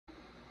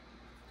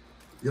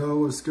Yo,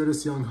 what's good?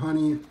 It's Young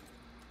Honey.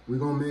 We're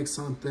gonna make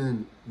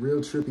something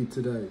real trippy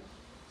today.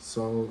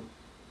 So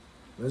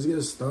let's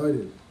get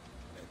started.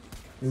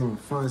 You know,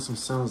 find some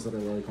sounds that I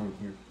like on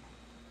here.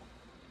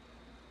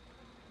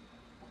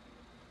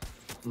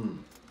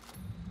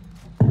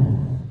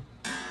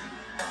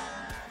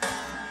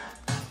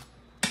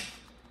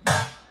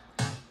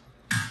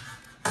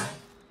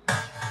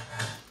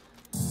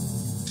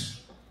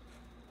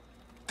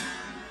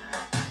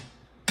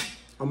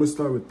 I'm gonna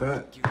start with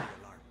that.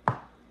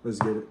 Let's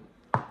get it.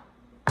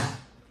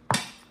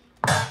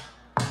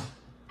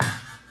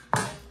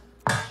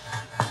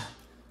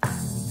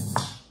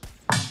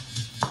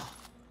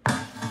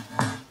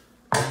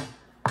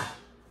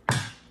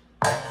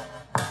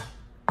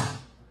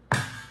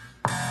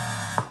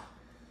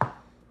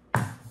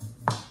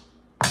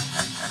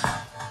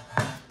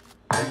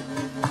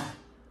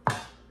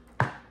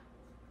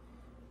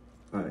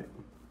 All right,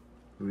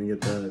 let me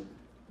get that.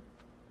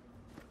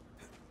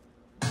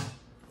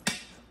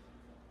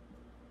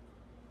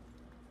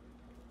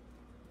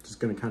 Just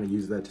gonna kind of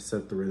use that to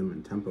set the rhythm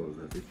and tempo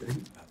of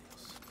everything.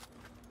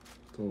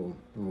 It's a little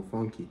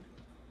funky.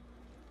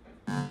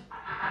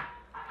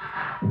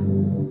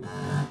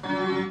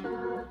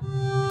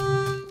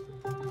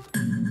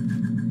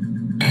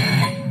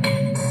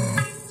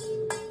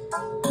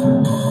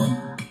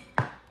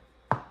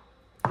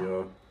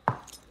 Yeah.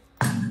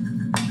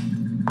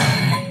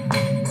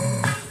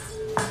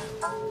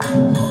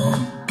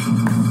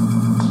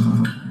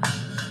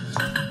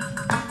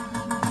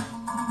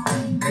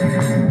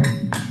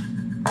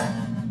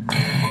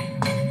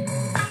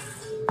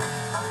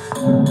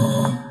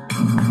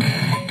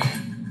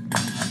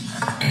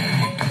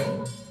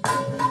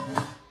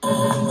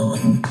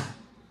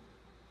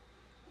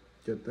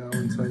 Get that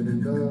one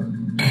tightened up.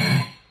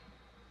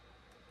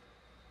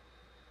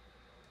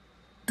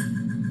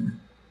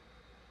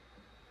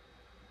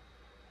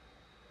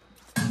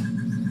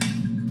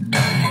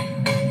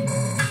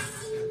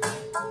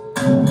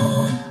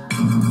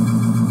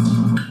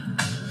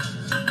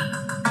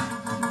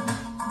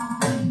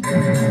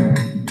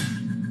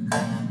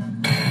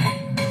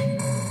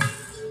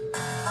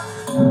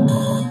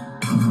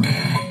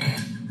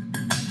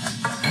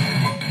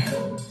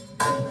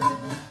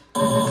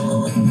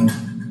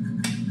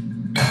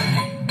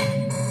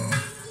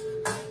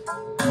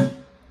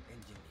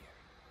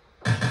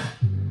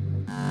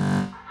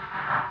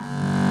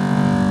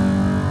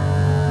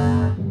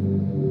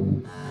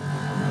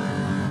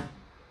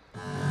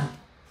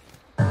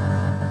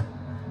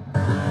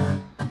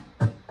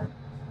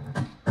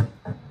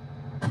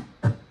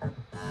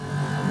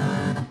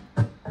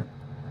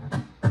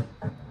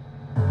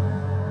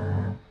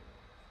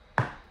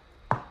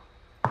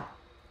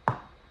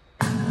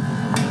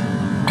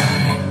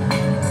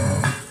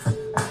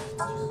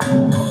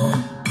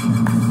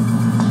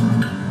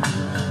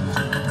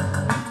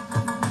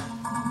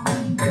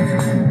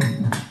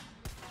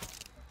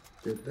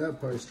 Get that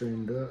part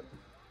straightened up.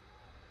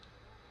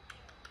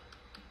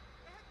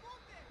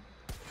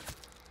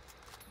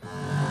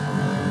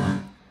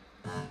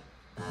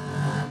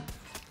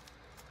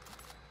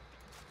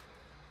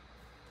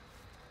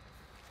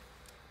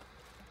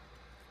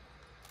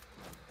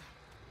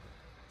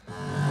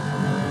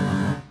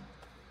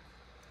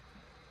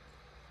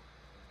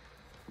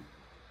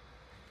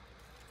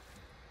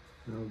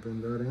 Now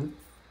bring that in.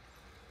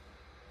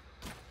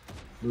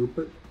 Loop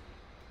it.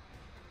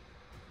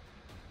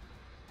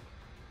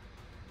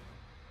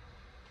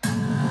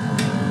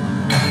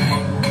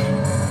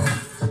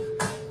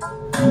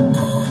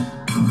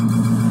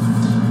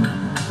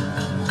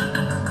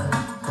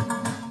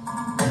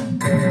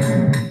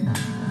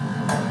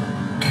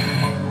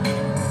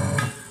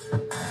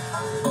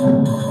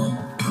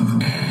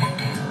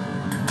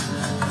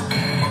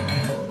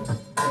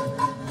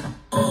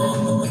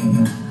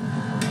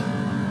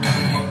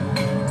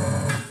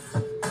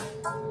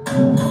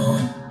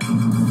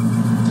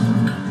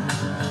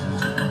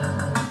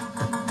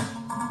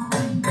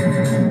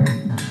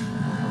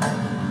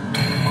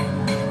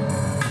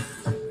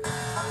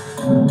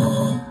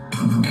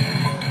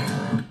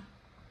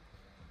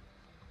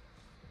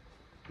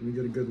 Let me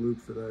get a good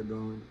loop for that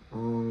going.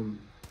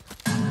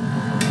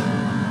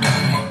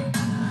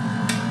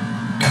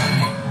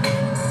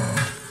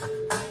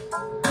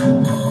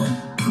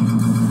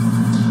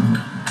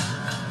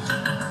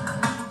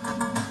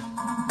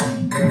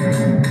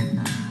 Okay.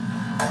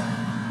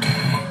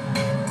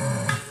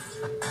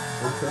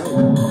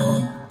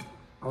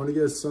 I want to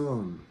get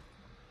some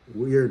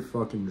weird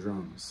fucking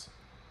drums.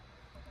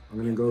 I'm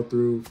gonna go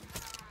through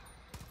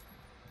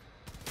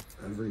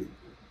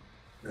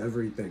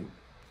everything.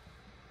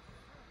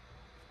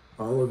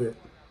 All of it.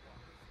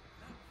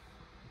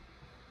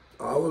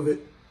 All of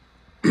it.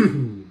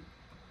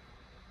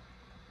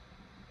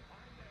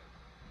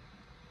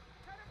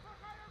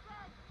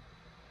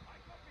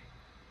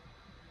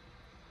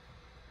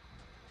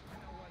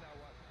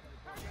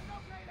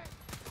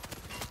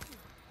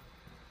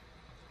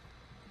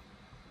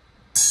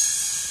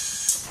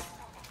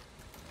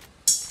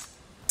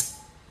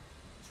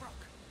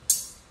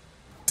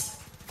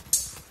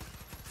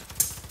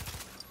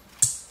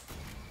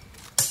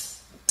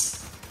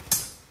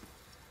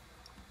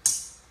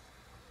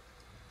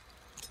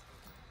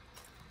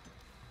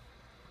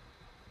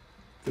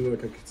 feel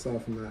like I could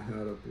soften that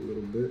hat up a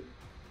little bit.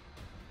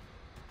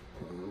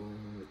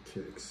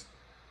 Kicks.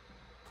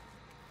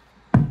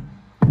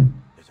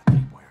 There's a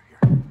tape wire here.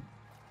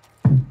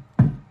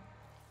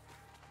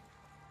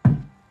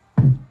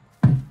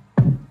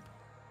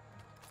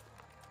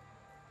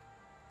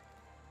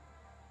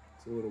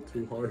 It's a little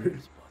too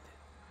hard.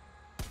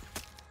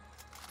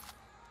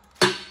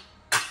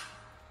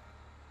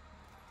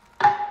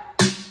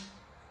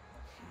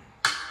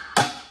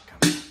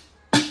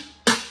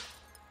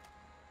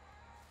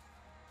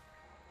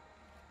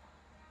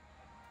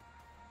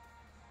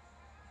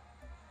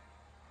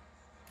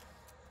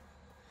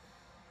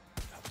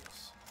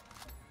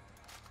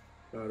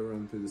 Gotta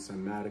run through the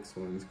cymatics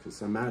ones, because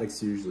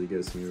cymatics usually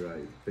gets me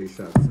right. Big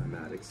shout to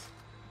cymatics.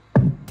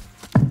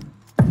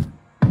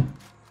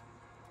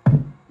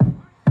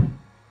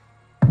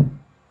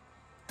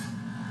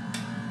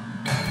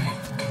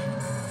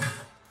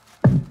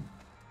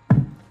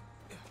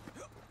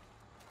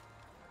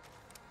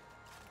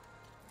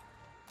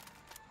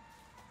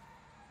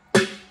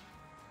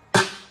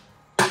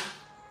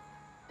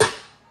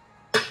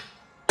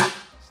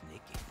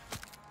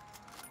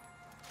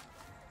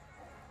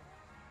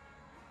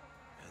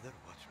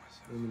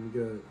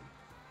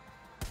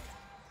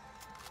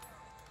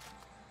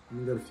 And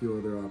we got a few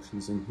other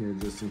options in here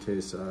just in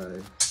case I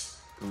go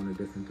in a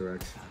different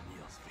direction.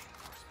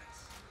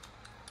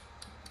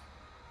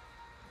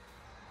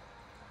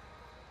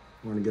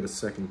 I want to get a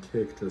second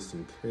kick just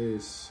in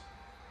case.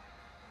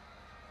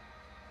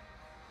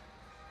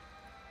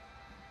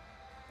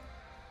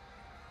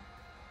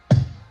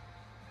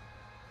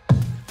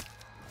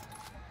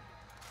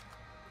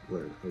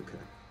 Word, okay.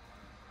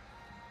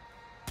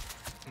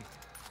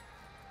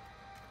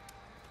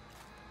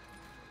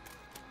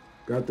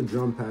 Got the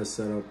drum pad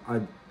set up.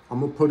 I'm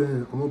gonna put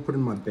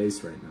in my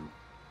bass right now.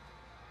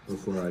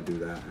 Before I do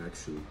that,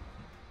 actually.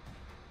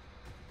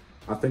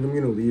 I think I'm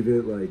gonna leave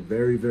it like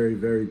very, very,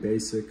 very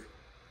basic.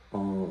 But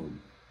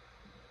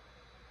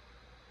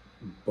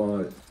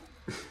I'm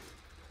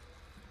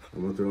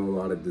gonna throw a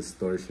lot of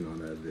distortion on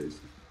that bitch.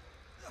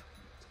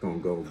 It's gonna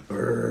go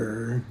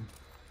burr.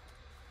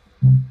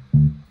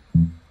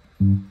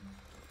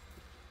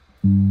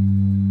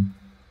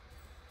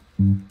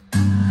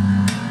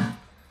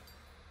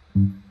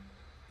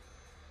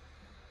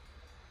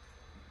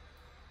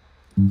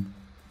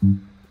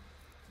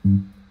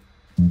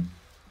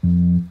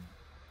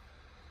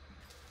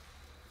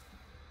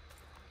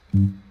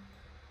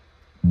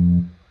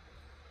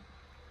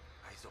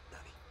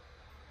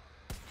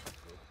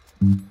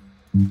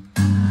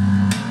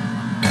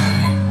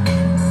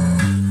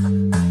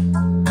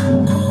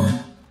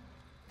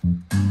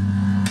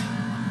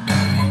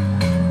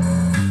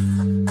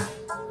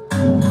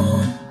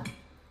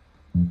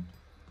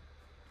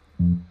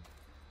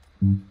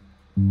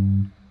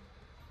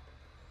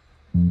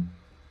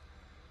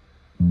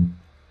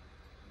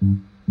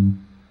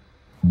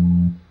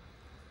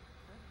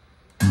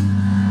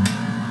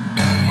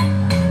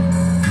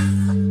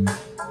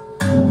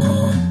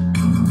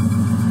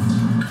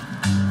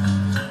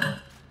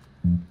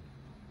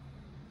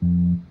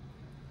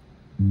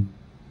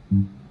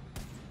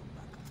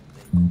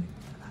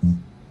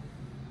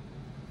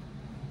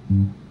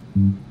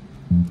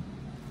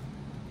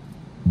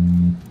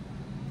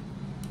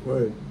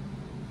 Wait.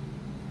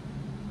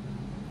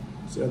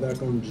 See how that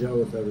gonna gel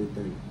with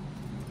everything.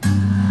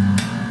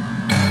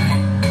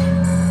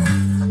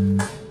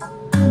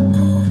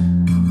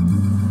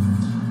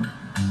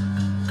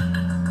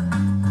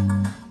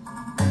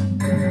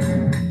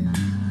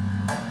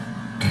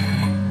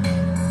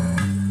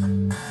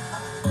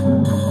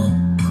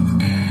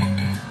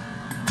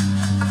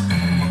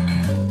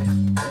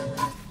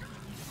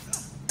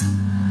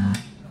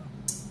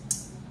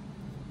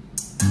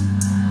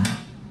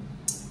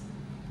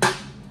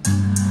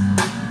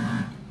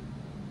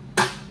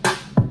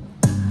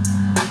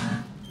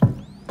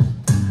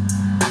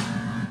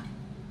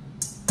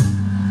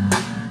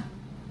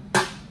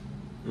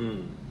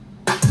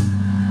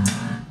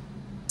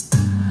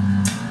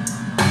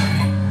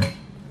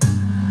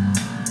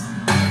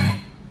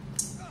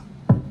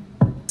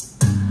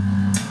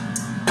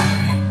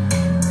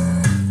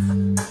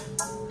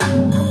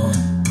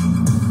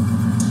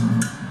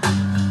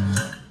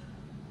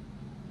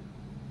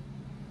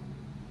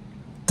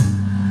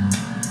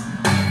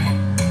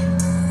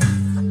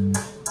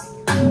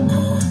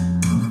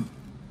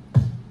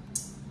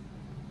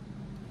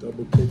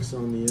 Double kicks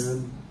on the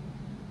end.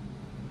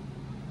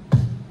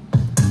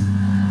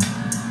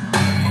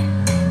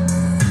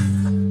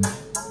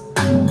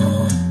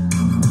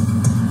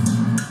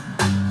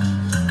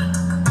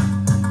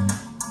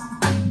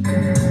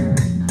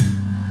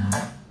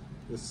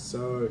 Yes,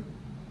 sir.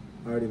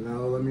 Alrighty, now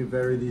let me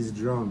vary these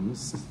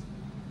drums.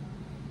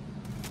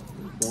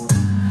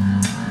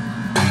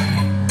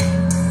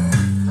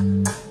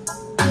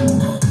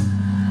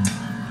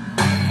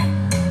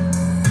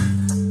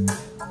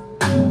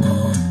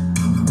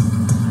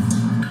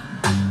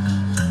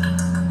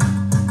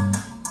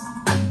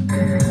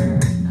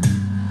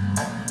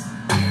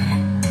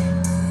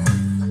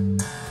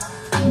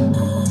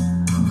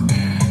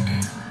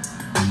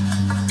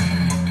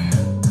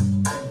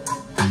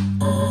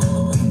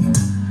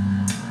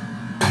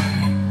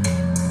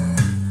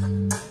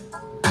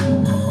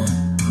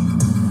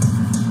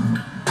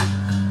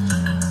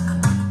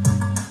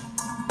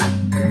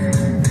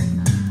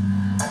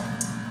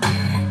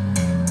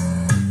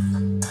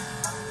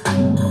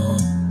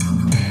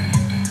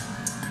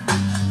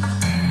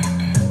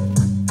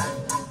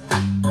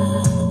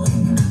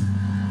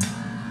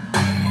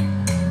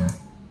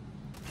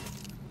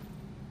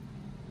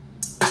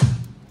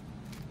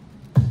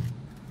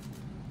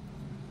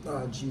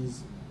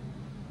 cheese.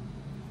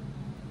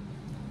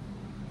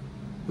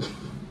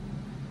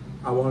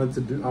 I want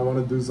to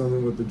do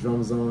something with the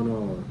drums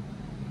on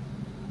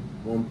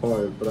one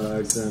part, but I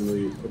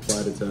accidentally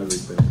applied it to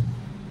everything.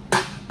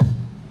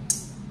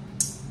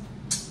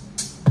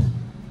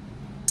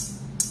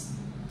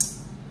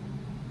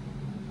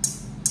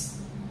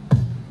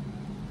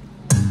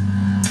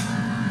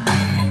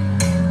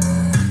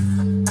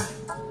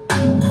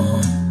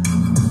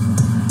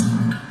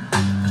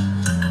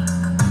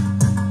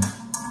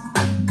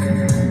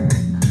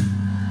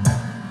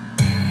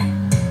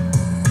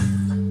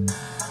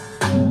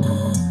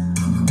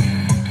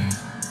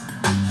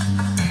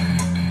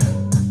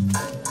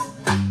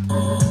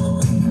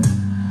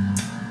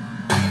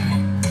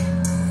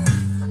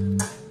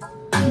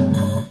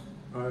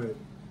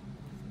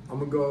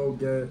 Go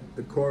get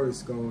the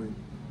chorus going.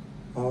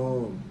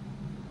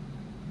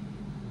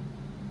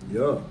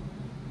 Yeah.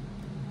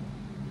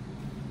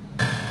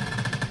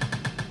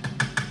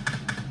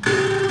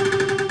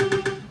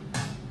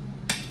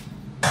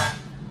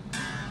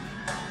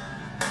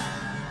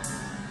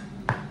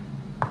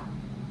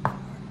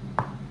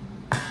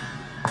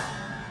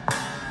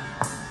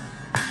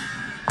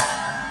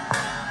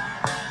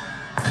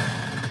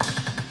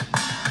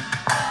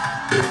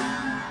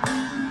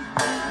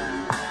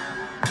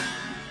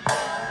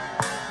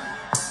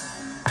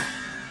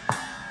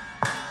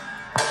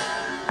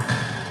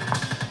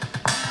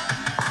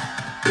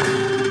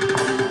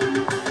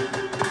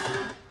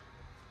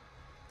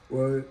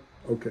 What?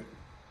 Okay.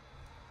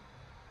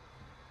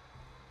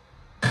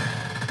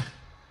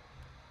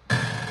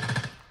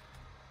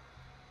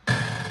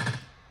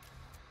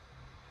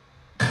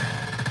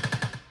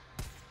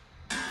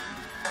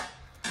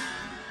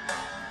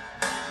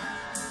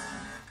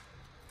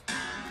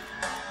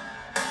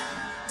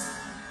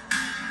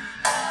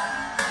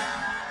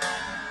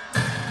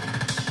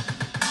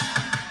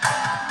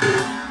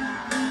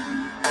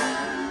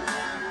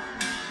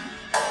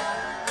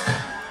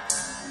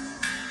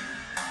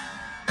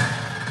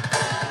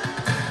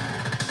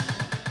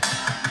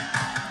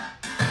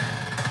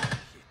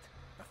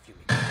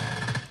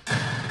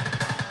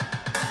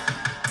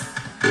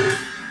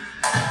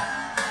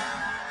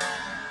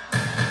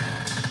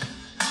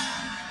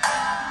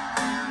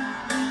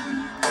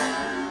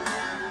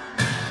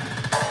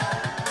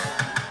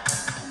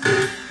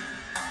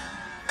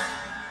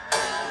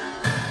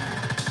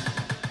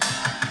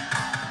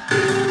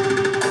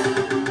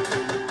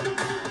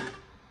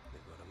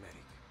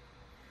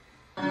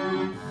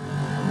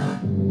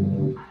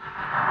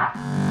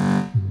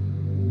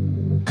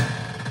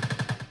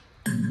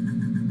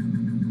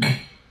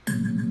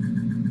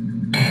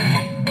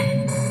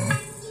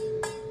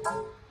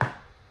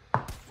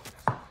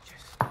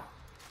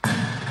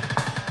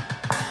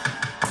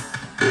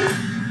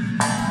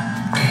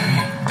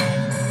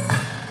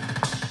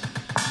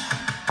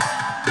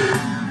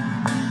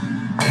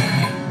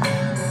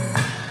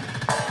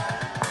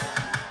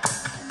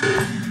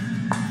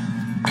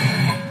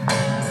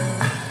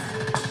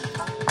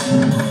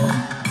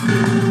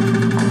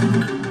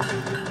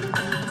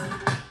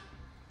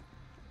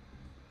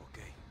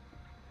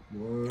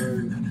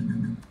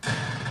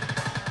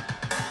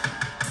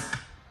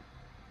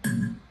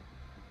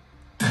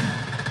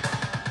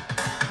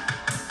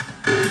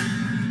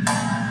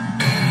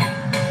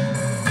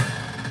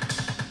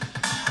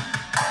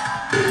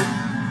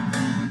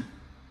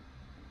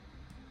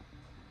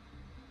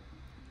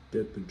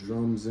 Get the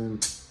drums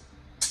in.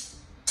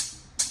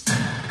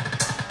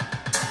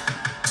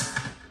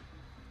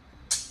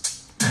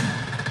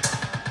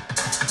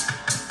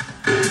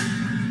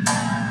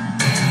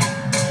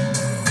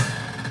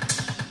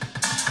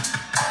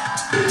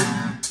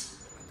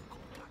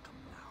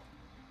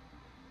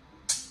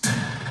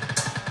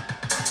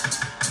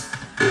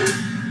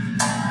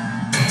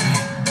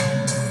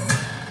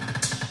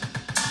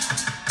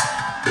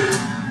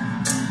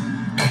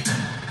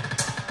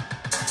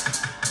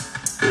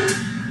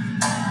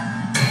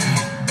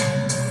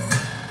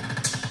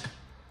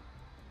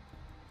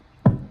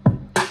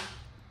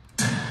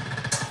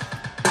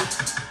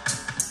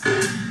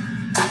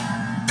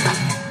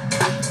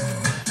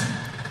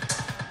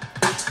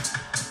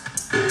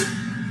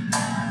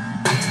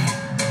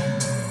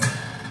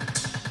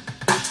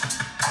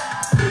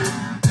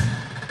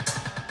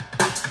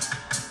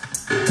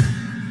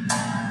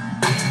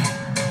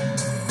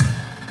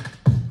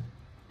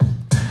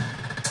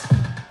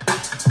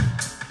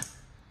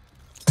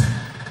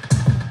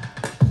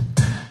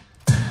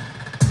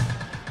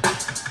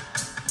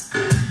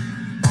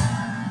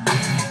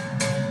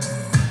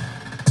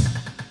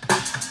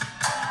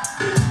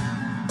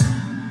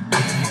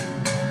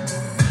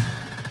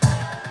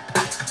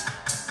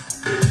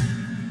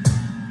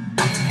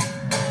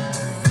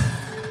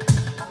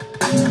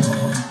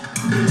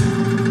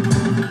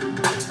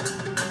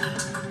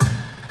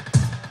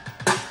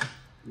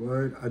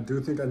 I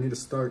do think I need to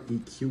start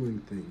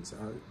EQing things.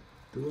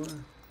 Do I?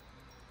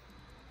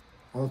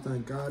 Oh,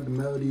 thank God, the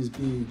melody's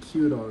being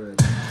EQ'd already.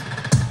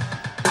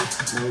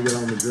 Now we get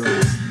on the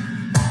drums.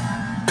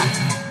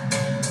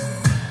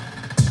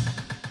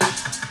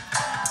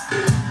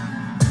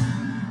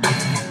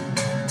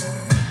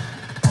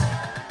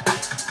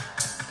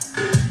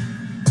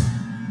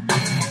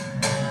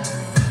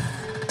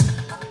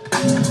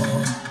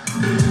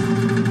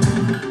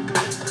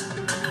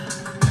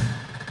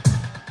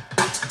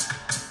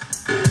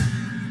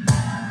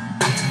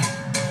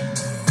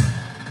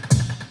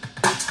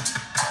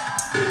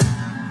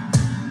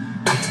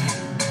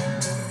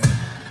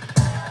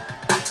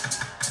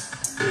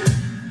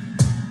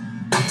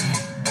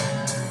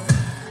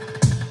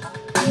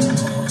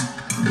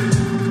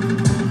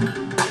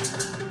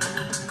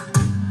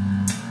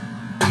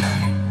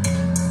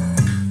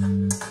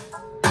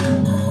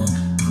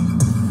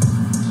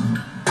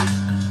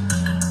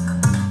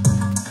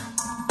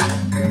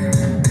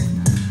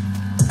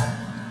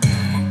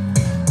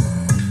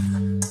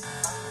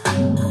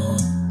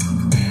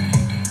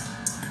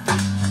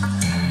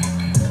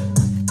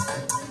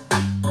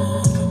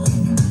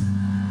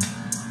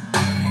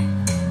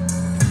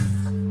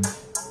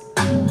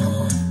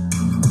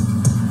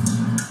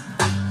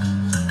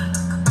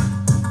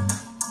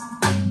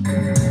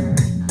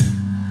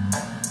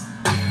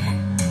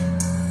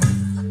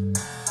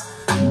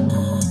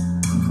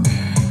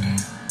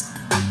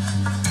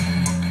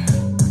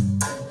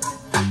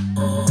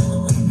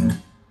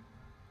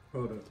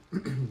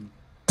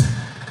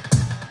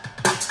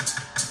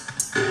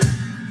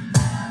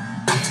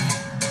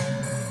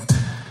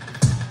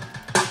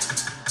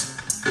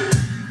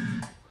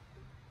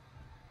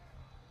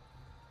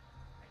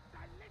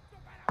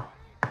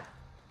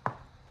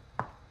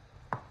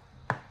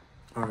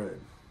 All right.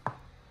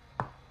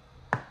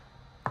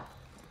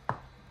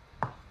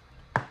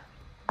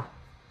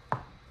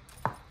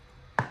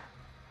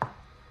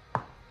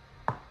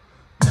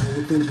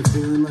 You think you're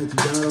feeling like you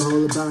got a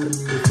whole lot of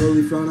me.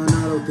 Fully thrown on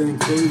auto thing,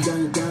 fully down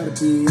you gotta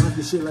be. Off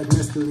your shit like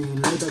mescaline,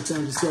 lay back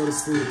down, just go to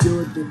sleep.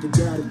 You're addicted,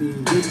 gotta be,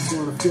 you just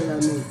wanna feel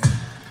at me.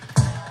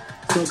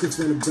 Focus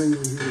finna bring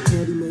you here,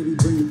 candy maybe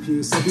bring you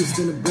peace. Everything's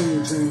finna bring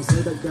you dreams,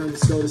 lay back down,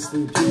 just go to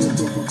sleep. You're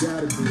addicted,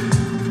 gotta be.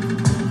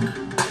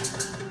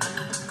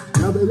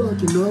 Now they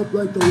locking up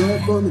like the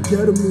love on the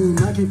ketamine.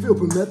 I can't feel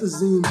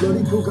promethazine,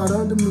 bloody pool got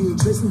under me.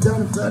 Chasing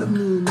down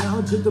amphetamine, now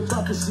I drink the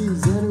proper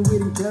sheets. And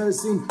weed and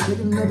kerosene,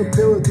 taking another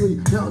pill or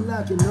 3. Now I'm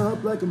locking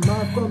up like a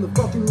mob from the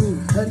fucking lean.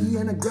 Eddie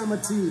and I grab my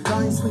teeth,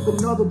 I ain't sleep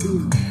another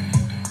beat.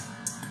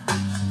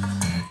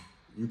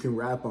 You can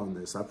rap on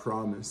this, I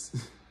promise.